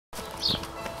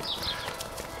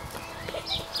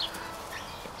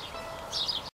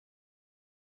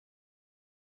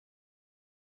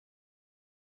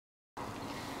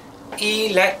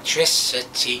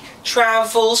Electricity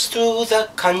travels through the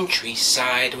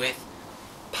countryside with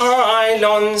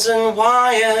pylons and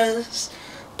wires,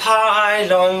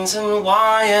 pylons and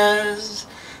wires,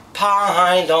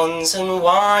 pylons and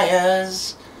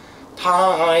wires,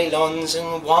 pylons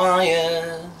and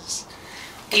wires.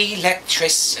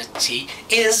 Electricity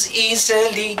is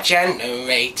easily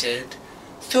generated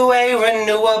through a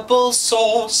renewable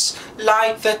source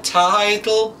like the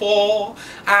tidal bore.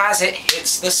 As it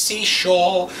hits the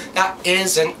seashore, that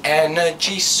is an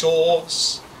energy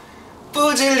source.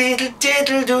 Boodle-leedle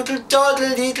diddle doodle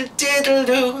doddle leedle diddle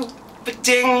doo,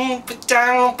 ba-ding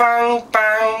ba-dang bang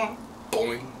bang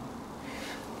boing.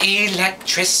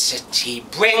 Electricity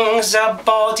brings a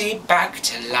body back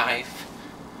to life.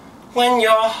 When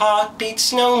your heart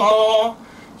beats no more,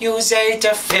 use a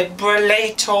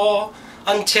defibrillator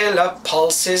until a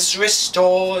pulse is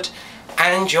restored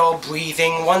and you're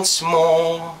breathing once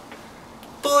more.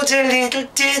 Boodle-leedle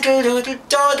diddle doodle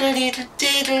doddle leedle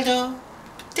diddle doo,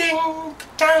 ding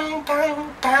dang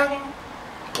bang bang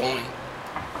boing.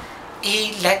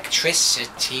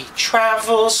 Electricity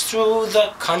travels through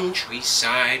the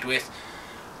countryside with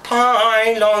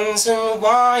pylons and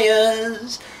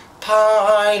wires,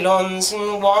 pylons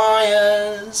and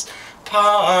wires,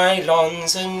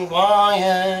 pylons and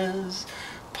wires,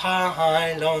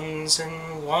 pylons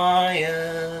and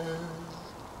wires.